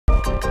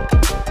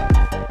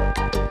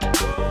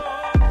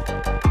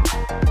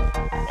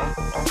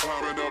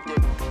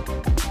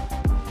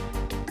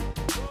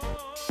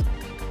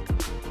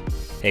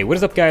Hey, what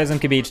is up guys,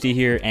 MKBHD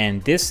here,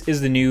 and this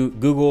is the new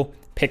Google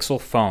Pixel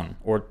phone,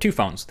 or two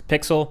phones, the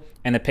Pixel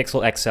and the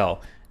Pixel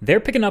XL. They're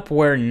picking up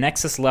where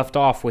Nexus left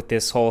off with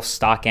this whole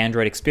stock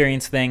Android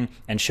experience thing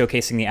and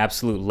showcasing the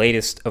absolute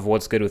latest of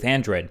what's good with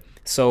Android.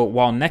 So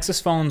while Nexus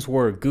phones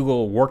were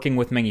Google working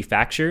with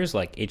manufacturers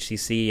like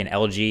HTC and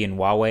LG and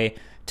Huawei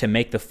to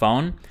make the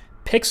phone,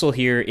 Pixel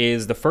here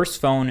is the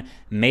first phone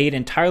made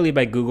entirely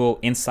by Google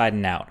inside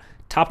and out,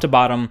 top to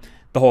bottom,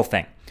 the whole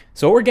thing.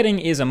 So what we're getting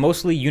is a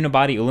mostly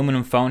unibody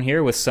aluminum phone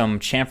here with some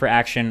chamfer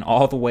action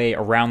all the way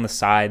around the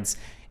sides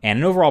and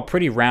an overall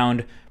pretty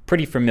round,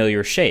 pretty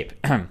familiar shape.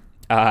 An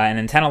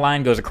antenna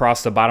line goes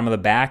across the bottom of the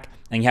back,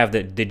 and you have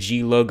the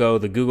G logo,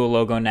 the Google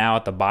logo now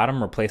at the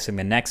bottom, replacing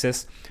the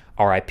Nexus,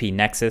 RIP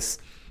Nexus.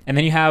 And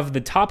then you have the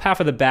top half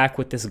of the back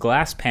with this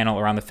glass panel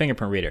around the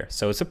fingerprint reader.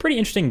 So it's a pretty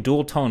interesting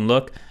dual tone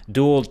look,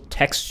 dual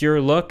texture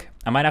look.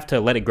 I might have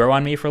to let it grow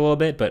on me for a little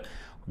bit, but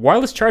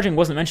wireless charging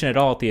wasn't mentioned at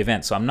all at the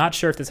event, so I'm not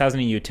sure if this has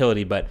any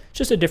utility, but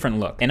just a different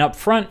look. And up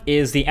front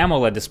is the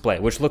AMOLED display,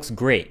 which looks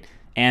great.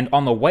 And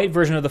on the white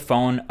version of the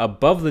phone,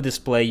 above the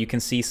display, you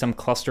can see some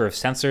cluster of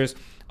sensors,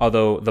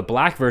 although the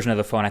black version of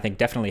the phone I think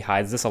definitely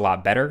hides this a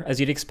lot better, as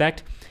you'd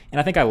expect. And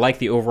I think I like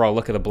the overall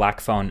look of the black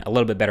phone a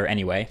little bit better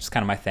anyway, it's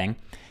kind of my thing.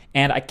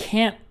 And I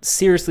can't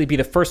seriously be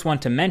the first one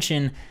to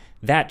mention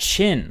that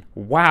chin.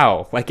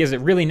 Wow, like is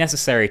it really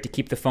necessary to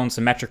keep the phone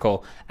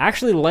symmetrical? I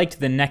actually liked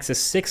the Nexus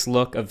 6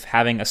 look of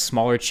having a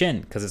smaller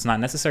chin because it's not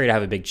necessary to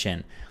have a big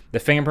chin. The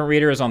fingerprint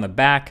reader is on the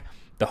back,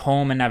 the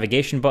home and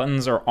navigation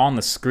buttons are on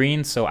the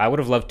screen, so I would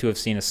have loved to have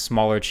seen a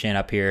smaller chin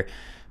up here,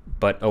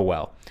 but oh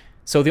well.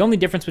 So the only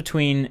difference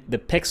between the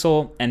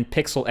Pixel and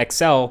Pixel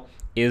XL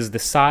is the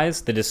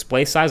size, the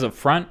display size up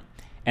front,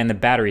 and the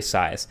battery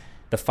size.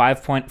 The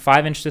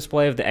 5.5-inch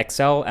display of the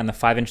XL and the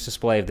 5-inch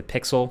display of the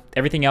Pixel.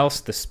 Everything else,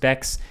 the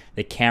specs,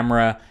 the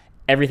camera,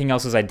 everything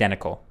else is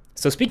identical.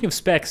 So speaking of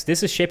specs,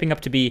 this is shaping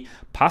up to be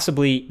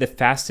possibly the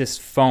fastest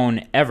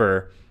phone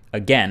ever.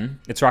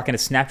 Again, it's rocking a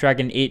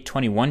Snapdragon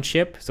 821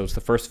 chip, so it's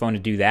the first phone to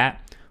do that.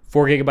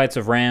 4 gigabytes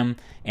of RAM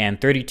and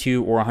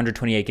 32 or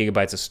 128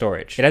 gigabytes of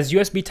storage. It has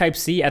USB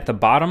Type-C at the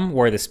bottom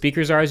where the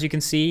speakers are, as you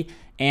can see,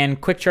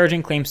 and quick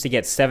charging claims to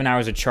get 7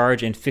 hours of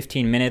charge in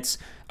 15 minutes.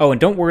 Oh, and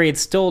don't worry, it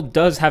still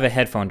does have a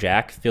headphone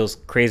jack. Feels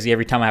crazy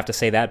every time I have to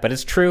say that, but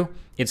it's true.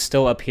 It's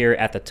still up here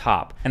at the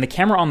top. And the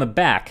camera on the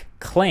back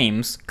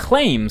claims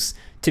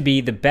to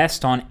be the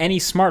best on any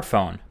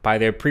smartphone by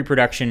their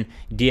pre-production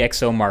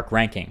DxOMark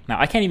ranking. Now,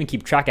 I can't even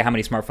keep track of how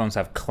many smartphones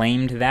have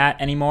claimed that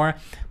anymore,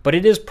 but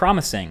it is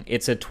promising.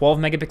 It's a 12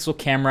 megapixel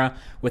camera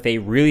with a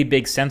really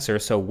big sensor,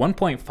 so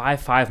 1.55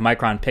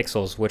 micron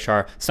pixels, which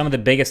are some of the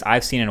biggest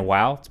I've seen in a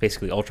while. It's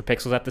basically ultra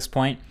pixels at this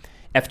point.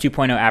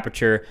 F2.0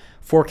 aperture,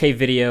 4K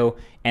video,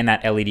 and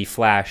that LED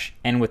flash.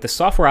 And with the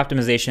software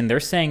optimization, they're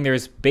saying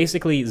there's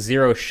basically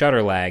zero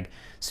shutter lag,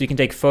 so you can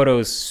take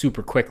photos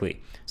super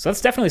quickly. So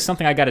that's definitely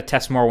something I got to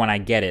test more when I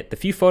get it. The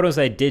few photos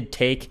I did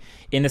take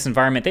in this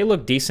environment, they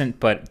look decent,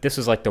 but this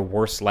is like the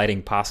worst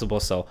lighting possible,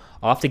 so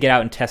I'll have to get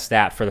out and test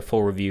that for the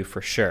full review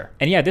for sure.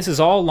 And yeah, this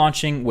is all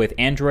launching with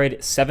Android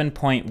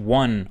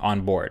 7.1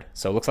 on board.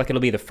 So it looks like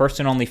it'll be the first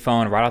and only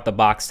phone right out the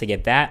box to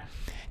get that.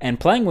 And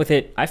playing with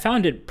it, I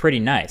found it pretty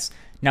nice.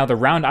 Now the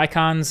round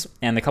icons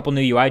and the couple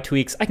new UI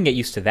tweaks, I can get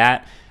used to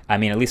that. I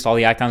mean, at least all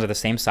the icons are the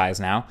same size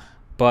now.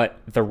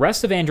 But the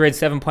rest of Android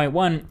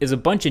 7.1 is a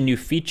bunch of new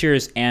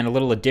features and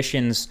little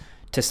additions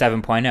to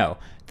 7.0.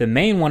 The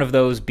main one of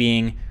those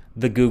being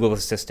the Google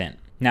Assistant.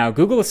 Now,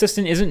 Google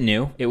Assistant isn't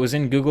new. It was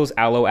in Google's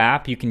Allo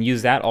app. You can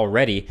use that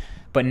already.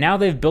 But now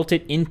they've built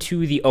it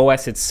into the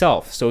OS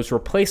itself. So it's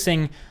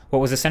replacing what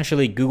was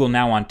essentially Google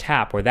Now on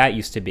tap, where that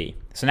used to be.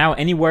 So now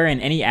anywhere in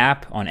any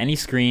app, on any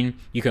screen,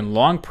 you can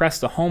long press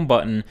the home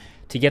button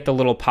to get the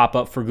little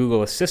pop-up for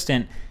Google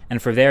Assistant.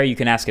 And from there, you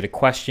can ask it a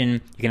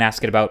question, you can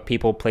ask it about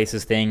people,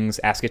 places, things,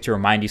 ask it to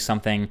remind you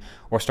something,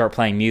 or start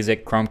playing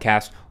music,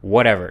 Chromecast,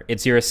 whatever.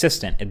 It's your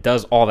assistant. It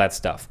does all that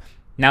stuff.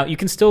 Now, you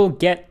can still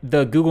get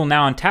the Google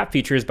Now on tap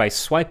features by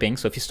swiping,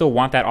 so if you still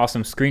want that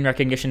awesome screen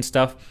recognition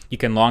stuff, you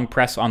can long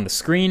press on the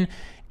screen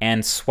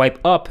and swipe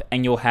up,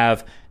 and you'll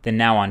have the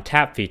Now on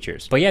tap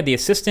features. But yeah, the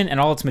assistant and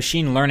all its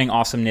machine learning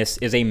awesomeness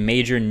is a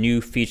major new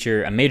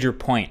feature, a major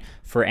point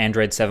for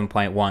Android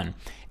 7.1.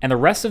 And the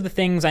rest of the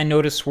things I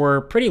noticed were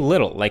pretty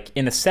little. Like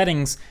in the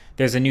settings,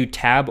 there's a new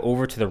tab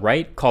over to the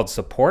right called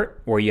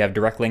Support, where you have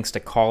direct links to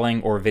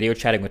calling or video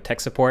chatting with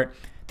tech support.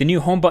 The new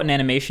home button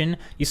animation,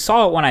 you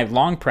saw it when I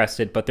long pressed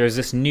it, but there's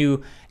this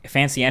new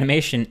fancy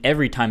animation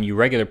every time you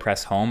regular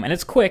press home, and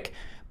it's quick,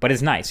 but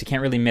it's nice. You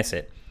can't really miss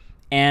it.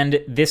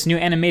 And this new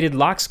animated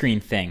lock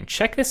screen thing,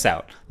 check this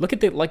out. Look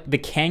at the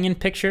canyon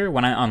picture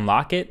when I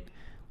unlock it.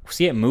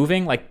 See it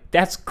moving? Like,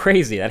 that's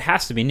crazy. That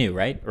has to be new,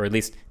 right? Or at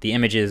least the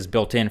images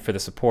built in for the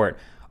support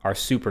are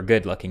super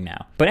good looking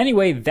now. But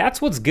anyway,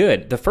 that's what's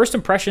good. The first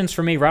impressions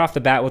for me right off the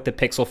bat with the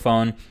Pixel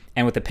phone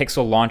and with the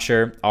Pixel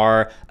launcher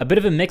are a bit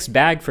of a mixed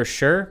bag for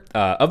sure.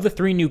 Of the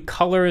three new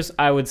colors,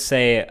 I would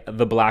say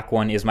the black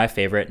one is my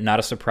favorite, not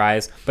a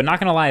surprise. But not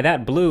gonna lie,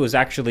 that blue is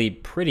actually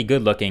pretty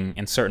good looking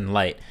in certain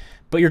light.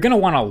 but you're going to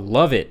want to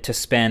love it to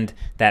spend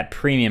that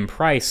premium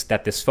price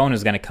that this phone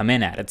is going to come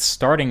in at. It's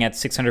starting at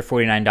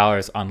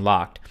 $649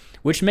 unlocked,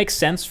 which makes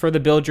sense for the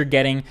build you're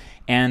getting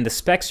and the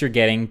specs you're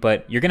getting,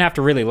 but you're going to have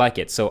to really like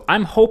it. So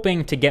I'm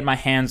hoping to get my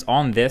hands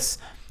on this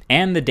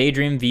and the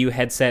Daydream View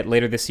headset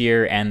later this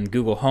year, and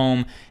Google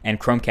Home and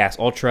Chromecast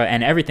Ultra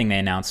and everything they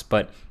announced.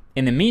 But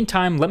in the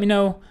meantime, let me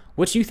know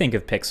what you think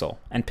of Pixel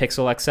and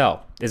Pixel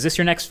XL. Is this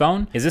your next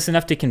phone? Is this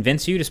enough to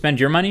convince you to spend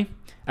your money?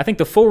 I think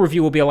the full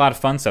review will be a lot of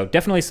fun, so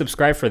definitely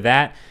subscribe for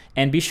that,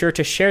 and be sure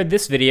to share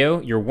this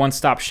video, your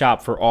one-stop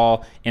shop for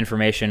all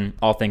information,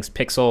 all things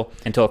Pixel,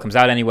 until it comes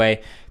out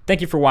anyway. Thank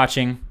you for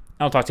watching.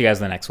 I'll talk to you guys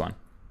in the next one.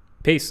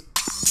 Peace.